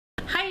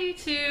Hi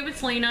YouTube,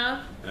 it's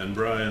Lena. And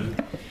Brian.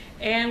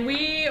 And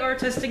we are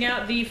testing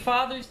out the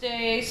Father's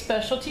Day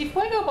specialty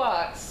Fuego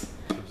box.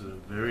 It's a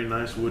very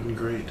nice wooden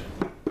grate.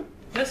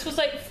 This was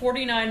like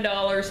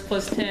 $49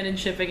 plus 10 in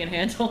shipping and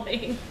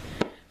handling.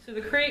 So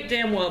the crate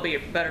damn well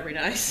better be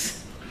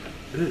nice.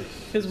 It is.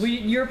 Because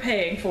you're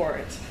paying for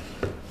it.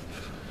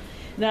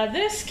 Now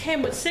this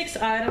came with 6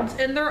 items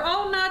and they're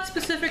all not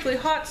specifically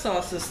hot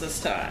sauces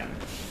this time.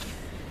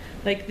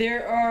 Like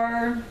there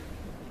are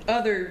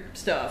other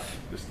stuff.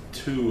 There's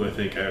 2, I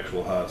think,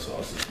 actual hot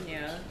sauces.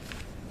 Yeah.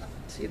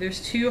 See,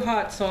 there's 2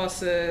 hot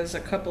sauces,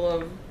 a couple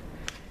of...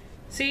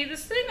 See,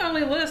 this thing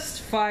only lists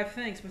 5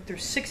 things, but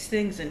there's 6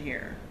 things in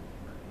here.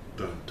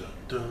 Dun dun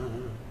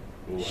dun.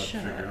 We'll have to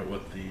figure out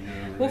what the...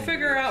 we'll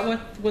figure out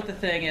what the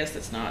thing is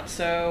that's not.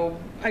 So,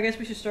 I guess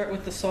we should start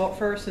with the salt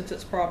first, since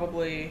it's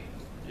probably...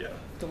 Yeah.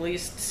 The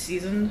least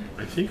seasoned.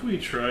 I think we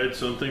tried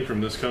something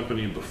from this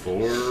company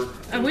before.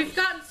 And we've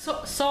gotten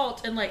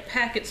salt in like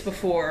packets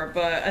before,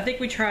 but I think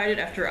we tried it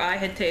after I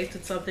had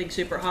tasted something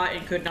super hot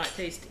and could not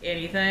taste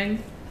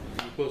anything.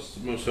 Plus,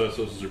 most hot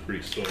sauces are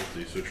pretty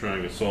salty, so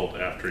trying a salt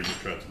after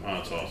you've tried some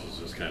hot sauces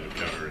is kind of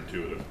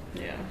counterintuitive.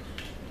 Yeah.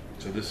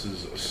 So this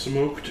is a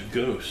Smoked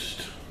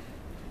Ghost.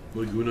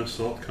 Laguna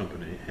Salt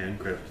Company,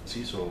 handcrafted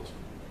sea salt.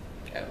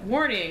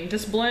 Warning,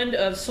 this blend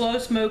of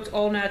slow-smoked,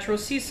 all-natural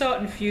sea salt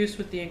infused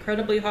with the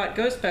incredibly hot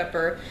ghost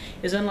pepper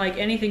is unlike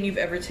anything you've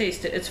ever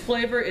tasted. Its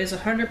flavor is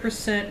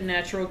 100%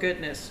 natural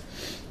goodness.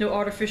 No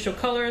artificial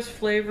colors,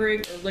 flavoring,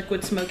 or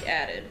liquid smoke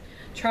added.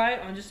 Try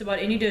it on just about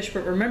any dish,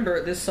 but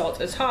remember, this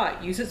salt is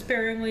hot. Use it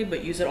sparingly,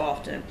 but use it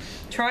often.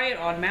 Try it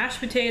on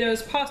mashed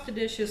potatoes, pasta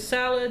dishes,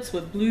 salads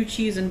with blue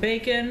cheese and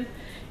bacon,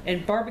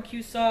 and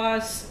barbecue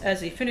sauce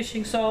as a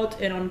finishing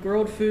salt, and on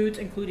grilled foods,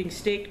 including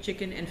steak,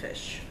 chicken, and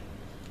fish.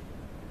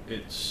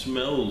 It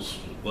smells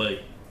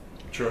like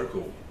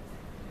charcoal.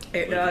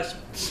 It does.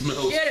 It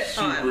smells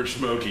super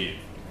smoky.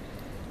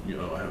 You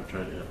know, I haven't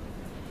tried it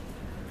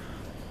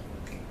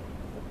yet.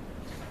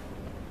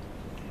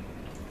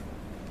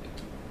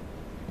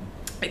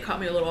 It caught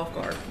me a little off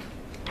guard.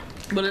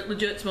 But it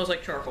legit smells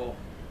like charcoal.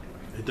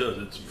 It does.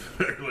 It's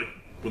very, like,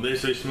 when they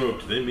say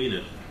smoked, they mean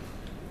it.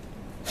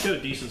 It's got a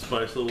decent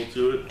spice level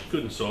to it.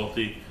 Good and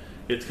salty.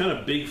 It's kind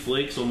of big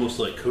flakes, almost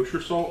like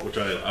kosher salt, which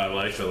I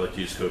like. I like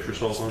to use kosher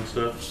salt on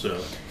stuff,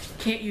 so.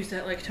 Can't use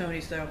that like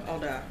Tony's, though. I'll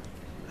die.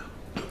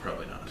 No,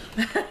 probably not.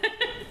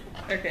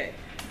 Okay.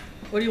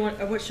 What do you want?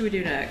 What should we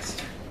do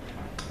next?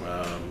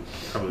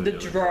 Probably the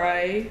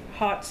dry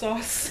hot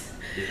sauce.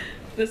 Yeah.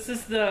 This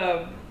is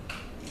the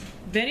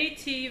Benny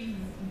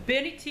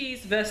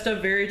T's Vesta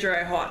Very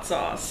Dry Hot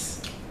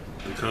Sauce.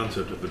 The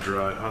concept of the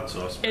dry hot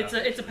sauce. It's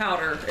a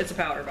powder. It's a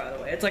powder, by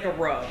the way. It's like a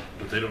rub.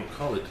 But they don't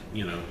call it,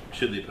 you know,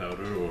 chili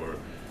powder or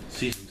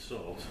seasoned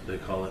salt. They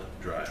call it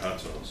dry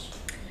hot sauce.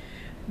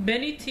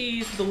 Benny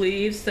T's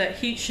believes that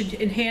heat should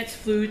enhance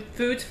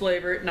food's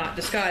flavor, not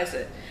disguise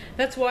it.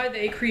 That's why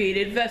they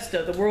created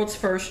Vesta, the world's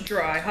first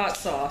dry hot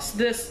sauce.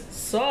 This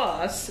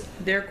sauce,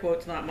 their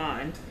quotes, not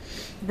mine,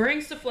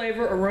 brings the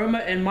flavor, aroma,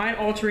 and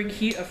mind-altering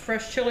heat of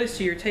fresh chilies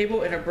to your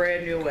table in a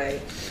brand new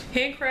way.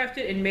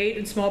 Handcrafted and made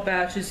in small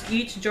batches,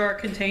 each jar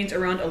contains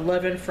around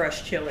 11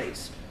 fresh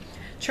chilies.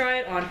 Try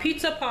it on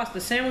pizza, pasta,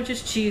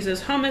 sandwiches,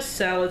 cheeses, hummus,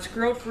 salads,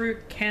 grilled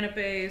fruit,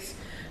 canapes,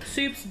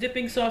 soups,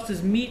 dipping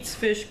sauces, meats,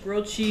 fish,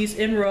 grilled cheese,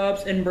 in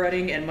rubs, and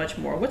breading, and much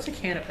more. What's a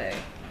canape?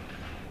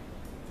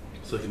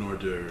 It's like an hors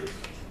d'oeuvre.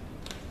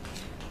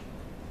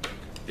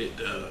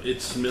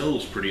 It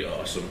smells pretty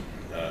awesome.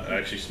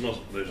 Actually smells,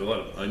 there's a lot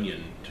of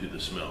onion to the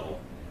smell,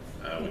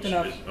 which is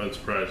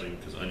unsurprising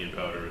because onion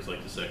powder is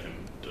like the second,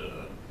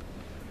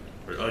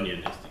 or onion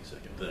is the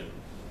second thing,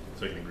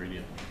 second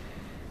ingredient.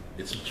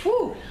 It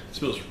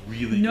smells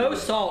really good. No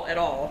salt at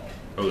all.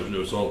 Oh, there's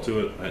no salt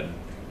to it?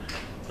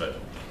 But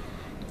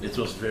it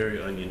smells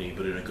very oniony,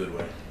 but in a good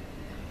way.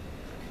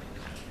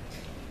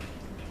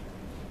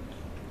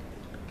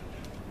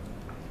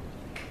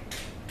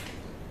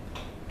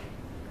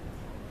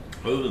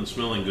 Other than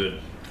smelling good,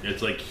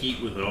 it's like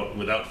heat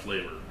without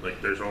flavor.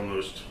 Like there's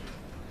almost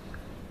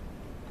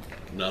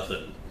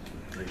nothing.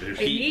 Like there's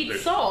it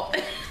needs salt.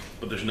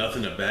 But there's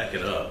nothing to back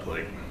it up.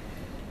 Like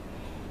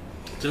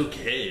it's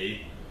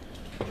okay,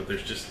 but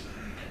there's just,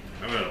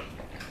 I don't know.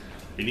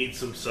 You need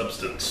some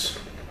substance.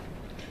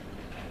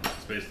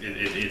 It's basically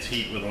it's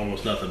heat with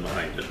almost nothing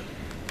behind it.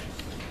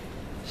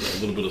 A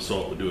little bit of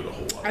salt would do it a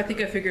whole lot. I think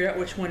I figured out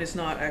which one is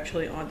not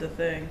actually on the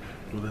thing.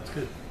 Well, that's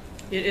good.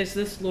 It is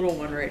this little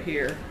one right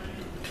here.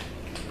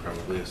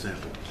 Probably a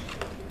sample.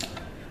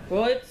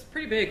 Well, it's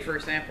pretty big for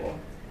a sample.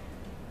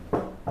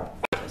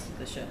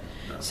 This shit.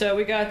 No. So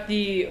we got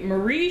the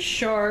Marie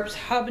Sharp's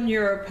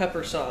habanero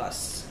pepper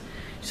sauce.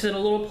 Just in a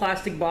little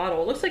plastic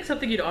bottle. It looks like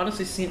something you'd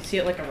honestly see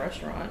at like a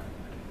restaurant.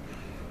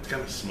 It's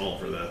kind of small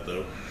for that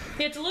though.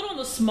 Yeah, it's a little on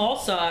the small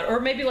side,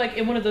 or maybe like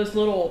in one of those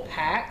little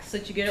packs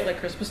that you get at like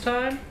Christmas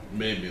time.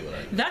 Maybe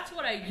like. That's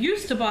what I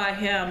used to buy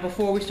him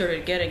before we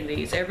started getting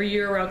these. Every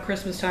year around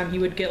Christmas time, he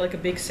would get like a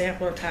big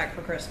sampler pack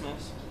for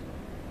Christmas.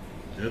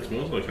 Yeah, it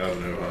smells like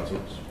habanero hot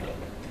sauce.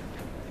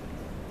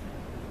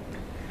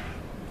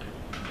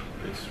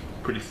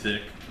 pretty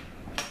thick.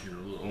 You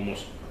know,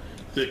 almost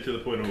thick to the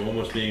point of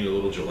almost being a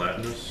little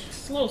gelatinous.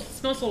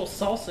 Smells a little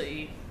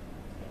salsa-y.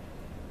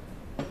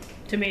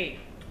 To me.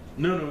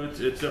 No, it's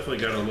definitely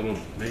got a little,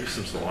 maybe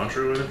some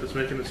cilantro in it that's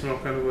making it smell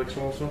kind of like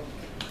salsa.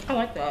 I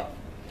like that.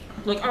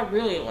 Like, I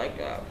really like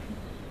that.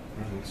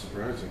 That's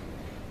surprising.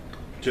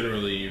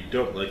 Generally, you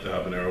don't like the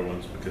habanero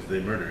ones because they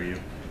murder you.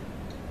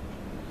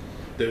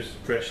 There's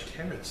fresh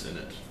carrots in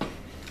it.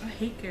 I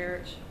hate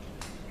carrots.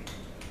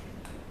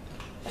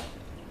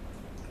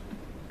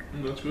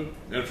 That's good.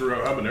 And for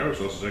habanero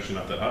sauce, it's actually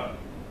not that hot.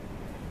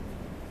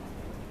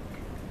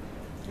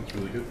 That's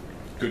really good.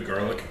 Good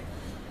garlic.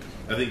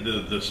 I think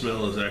the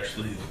smell is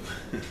actually,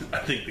 I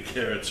think the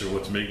carrots are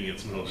what's making it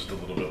smell just a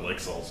little bit like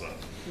salsa.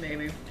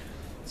 Maybe.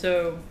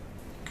 So,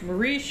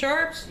 Marie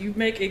Sharps, you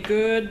make a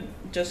good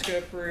Jessica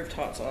approved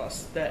hot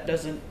sauce that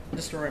doesn't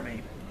destroy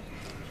me.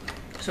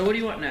 So what do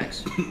you want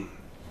next?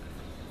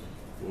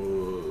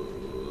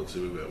 Whoa, let's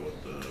see, we got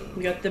what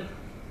We got the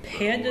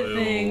panda oil,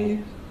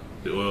 thing.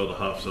 The oil, the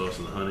hot sauce,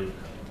 and the honey.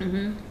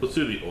 Mm-hmm. Let's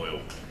do the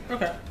oil.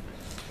 Okay.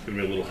 It's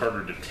gonna be a little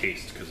harder to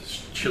taste because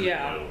it's chili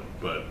oil,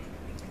 but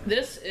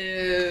this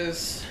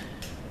is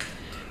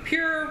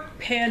pure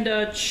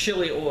panda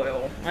chili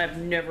oil. I've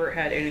never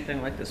had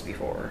anything like this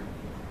before.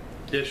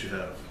 yes, you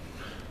have.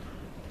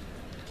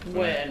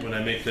 When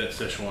I make that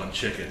Szechuan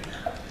chicken.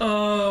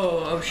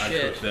 Oh I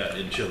shit. cook that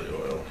in chili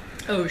oil.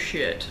 Oh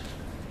shit.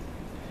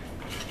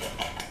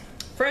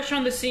 Fresh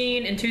on the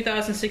scene in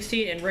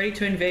 2016 and ready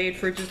to invade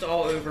fridges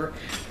all over,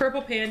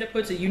 Purple Panda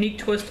puts a unique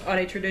twist on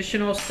a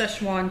traditional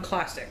Szechuan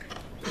classic.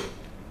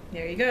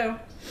 There you go.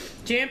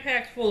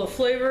 Jam-packed full of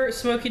flavor,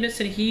 smokiness,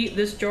 and heat,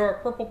 this jar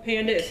of Purple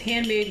Panda is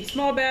handmade in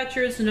small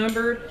batches,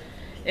 numbered,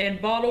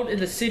 and bottled in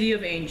the City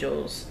of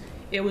Angels.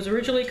 It was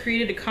originally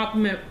created to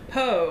complement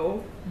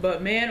Poe,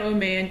 but man oh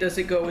man does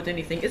it go with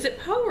anything. Is it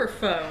Poe or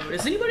Pho?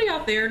 Does anybody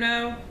out there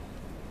know?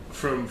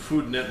 From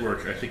Food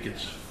Network, I think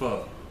it's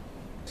pho.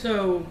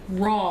 So,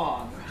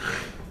 wrong.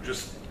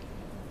 Just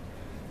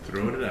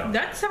throwing it out.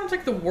 That sounds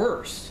like the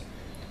worst.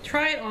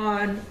 Try it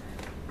on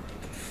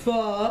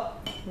pho,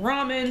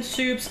 ramen,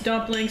 soups,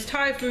 dumplings,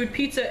 Thai food,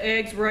 pizza,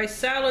 eggs, rice,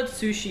 salad,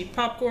 sushi,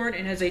 popcorn,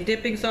 and has a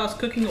dipping sauce,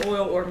 cooking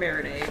oil, or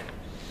marinade.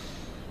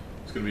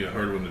 It's gonna be a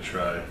hard one to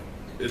try.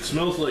 It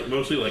smells like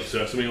mostly like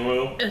sesame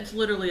oil. It's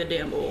literally a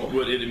damn oil.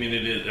 But it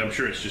is. I'm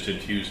sure it's just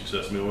infused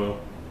sesame oil.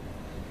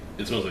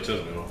 It smells like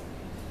sesame oil.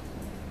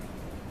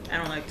 I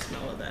don't like the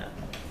smell of that.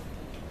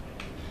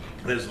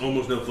 It has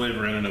almost no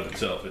flavor in and of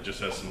itself. It just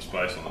has some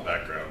spice on the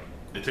background.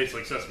 It tastes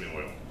like sesame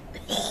oil.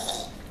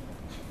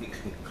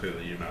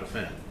 Clearly, you're not a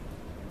fan.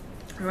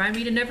 Remind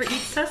me to never eat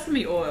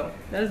sesame oil.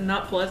 That is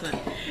not pleasant.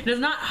 It is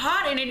not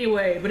hot in any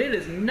way, but it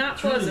is not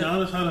pleasant. It's really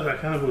not as hot as I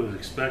kind of was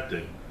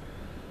expecting.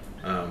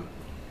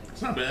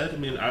 It's not bad. I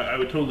mean, I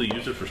would totally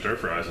use it for stir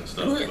fries and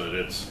stuff, but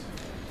it's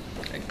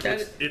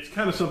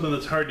kind of something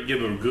that's hard to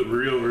give a good,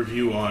 real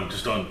review on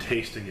just on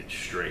tasting it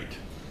straight.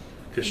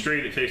 Because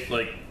straight it tastes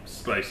like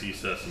spicy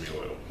sesame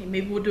oil.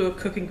 Maybe we'll do a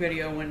cooking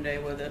video one day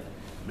with it.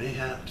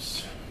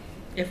 Mayhaps.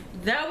 If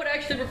that would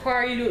actually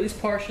require you to at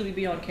least partially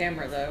be on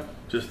camera, though.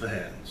 Just the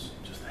hands.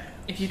 Just the hands.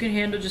 If you can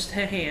handle just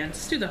hands,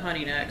 let's do the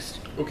honey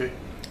next. Okay.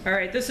 All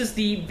right, this is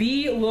the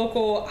Be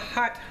Local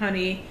Hot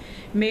Honey,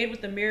 made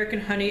with American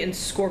honey and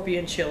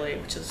scorpion chili,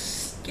 which is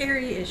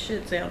scary as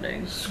shit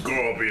sounding.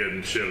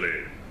 Scorpion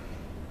chili.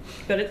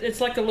 But it's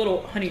like a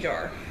little honey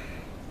jar.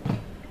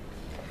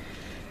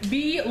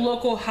 Be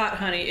Local Hot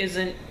Honey is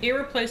an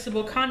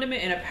irreplaceable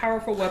condiment and a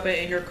powerful weapon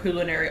in your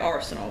culinary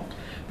arsenal.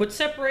 What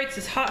separates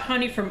this hot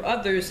honey from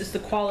others is the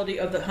quality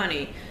of the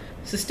honey.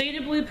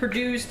 Sustainably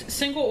produced,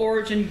 single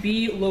origin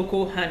Be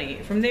Local honey.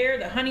 From there,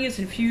 the honey is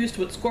infused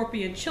with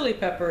scorpion chili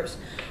peppers,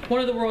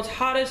 one of the world's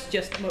hottest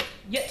yet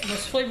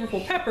most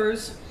flavorful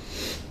peppers,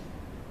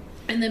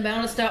 and then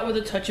balanced out with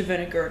a touch of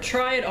vinegar.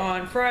 Try it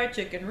on fried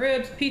chicken,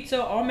 ribs,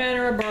 pizza, all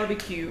manner of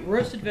barbecue,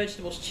 roasted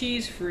vegetables,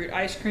 cheese, fruit,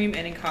 ice cream,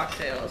 and in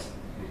cocktails.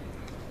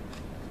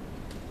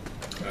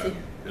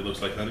 It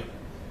looks like honey.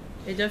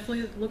 It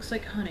definitely looks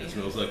like honey. It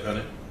smells like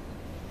honey.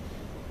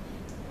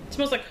 It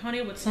smells like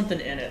honey with something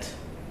in it.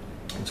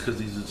 It's because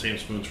these are the same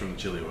spoons from the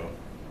chili oil.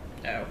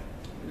 Oh.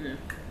 Mm.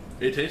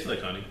 It tastes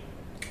like honey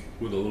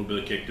with a little bit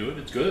of kick to it.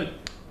 It's good.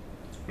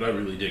 But I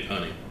really dig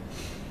honey.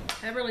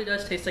 That really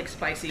does taste like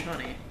spicy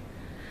honey.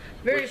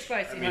 Very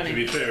spicy honey. To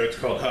be fair, it's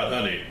called hot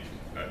honey.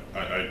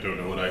 I don't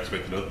know what I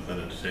expected other than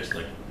it to taste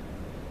like.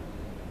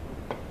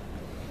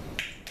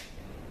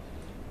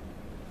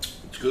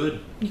 It's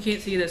good. You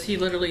can't see this. He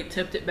literally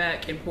tipped it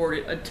back and poured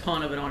a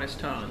ton of it on his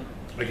tongue.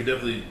 I can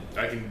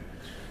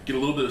get a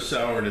little bit of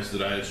sourness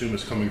that I assume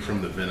is coming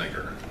from the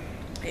vinegar.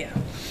 Yeah.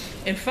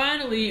 And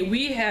finally,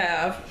 we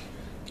have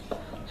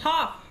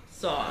Hoff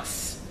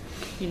sauce.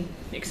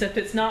 Except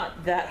it's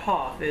not that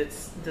Hoff,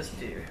 it's this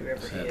dude, whoever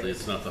he is. Sadly,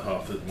 it's not the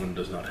Hoff that one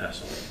does not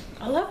hassle.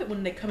 I love it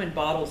when they come in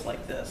bottles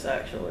like this,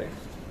 actually.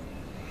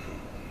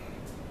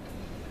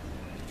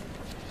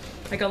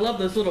 Like, I love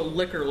those little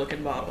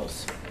liquor-looking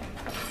bottles.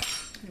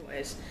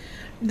 Anyways,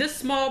 this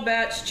small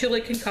batch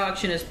chili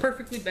concoction is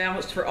perfectly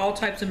balanced for all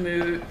types of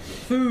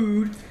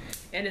food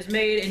and is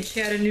made in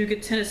Chattanooga,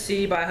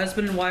 Tennessee by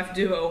husband and wife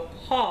duo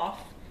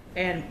Hoff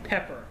and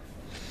Pepper.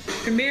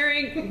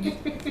 Premiering,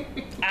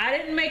 I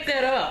didn't make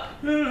that up.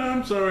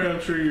 I'm sorry,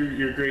 I'm sure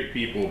you're great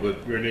people,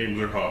 but your names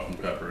are Hoff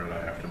and Pepper, and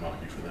I have to mock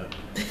you for that.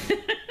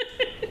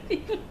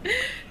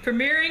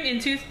 Premiering in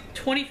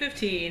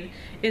 2015,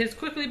 it has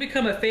quickly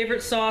become a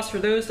favorite sauce for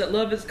those that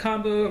love its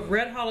combo of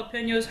red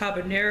jalapenos,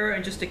 habanero,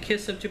 and just a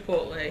kiss of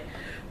chipotle.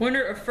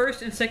 Winner of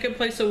first and second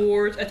place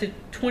awards at the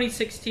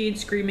 2016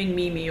 Screaming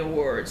Mimi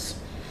Awards.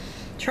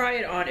 Try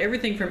it on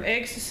everything from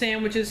eggs to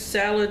sandwiches,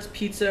 salads,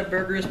 pizza,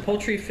 burgers,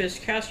 poultry, fish,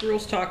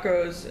 casseroles,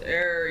 tacos.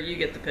 You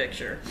get the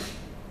picture.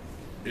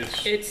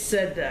 It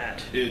said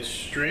that. It's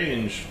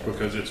strange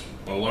because it's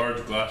a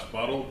large glass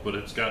bottle, but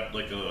it's got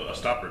like a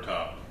stopper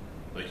top,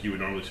 like you would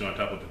normally see on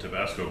top of a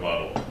Tabasco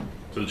bottle,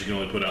 so that you can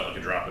only put out like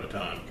a drop at a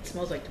time. It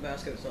smells like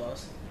Tabasco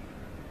sauce.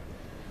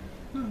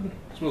 Well,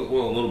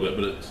 a little bit,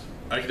 but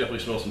I can definitely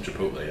smell some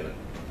chipotle in it.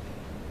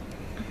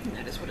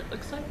 That is what it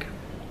looks like.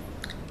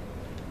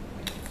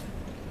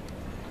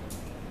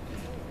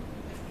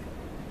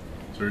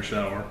 It's very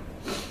sour.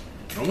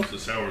 Almost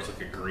as sour as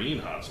like a green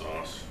hot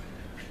sauce.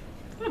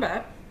 Not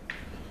bad.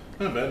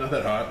 Not bad, not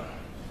that hot.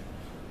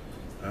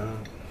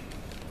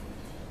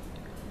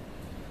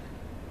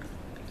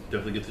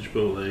 Definitely get the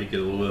chipotle, get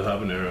a little bit of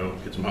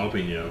habanero, get some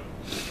jalapeno.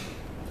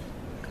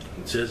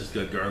 It says it's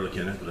got garlic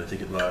in it, but I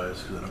think it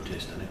lies because I don't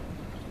taste any.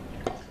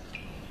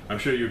 I'm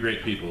sure you're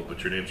great people,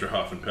 but your names are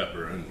Hoff and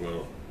Pepper, and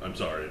well, I'm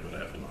sorry, but I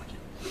have to mock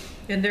you.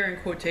 And they're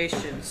in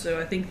quotations, so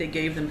I think they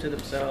gave them to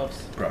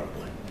themselves.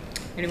 Probably.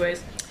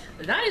 Anyways,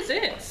 that is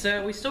it.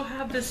 So we still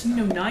have this,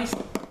 nice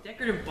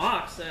decorative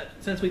box that,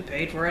 since we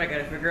paid for it, I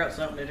gotta figure out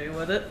something to do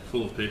with it.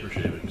 Full of paper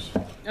shavings.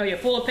 Oh yeah,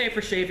 full of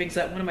paper shavings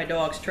that one of my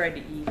dogs tried to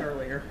eat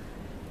earlier.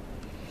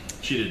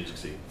 She didn't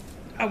succeed.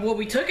 Well,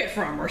 we took it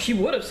from her. She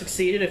would have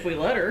succeeded if we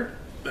let her.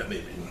 That may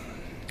be.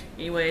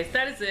 Anyways,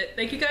 that is it.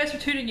 Thank you guys for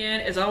tuning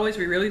in. As always,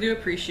 we really do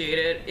appreciate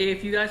it.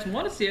 If you guys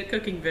want to see a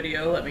cooking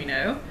video, let me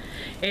know.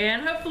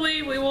 And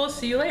hopefully we will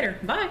see you later.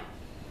 Bye.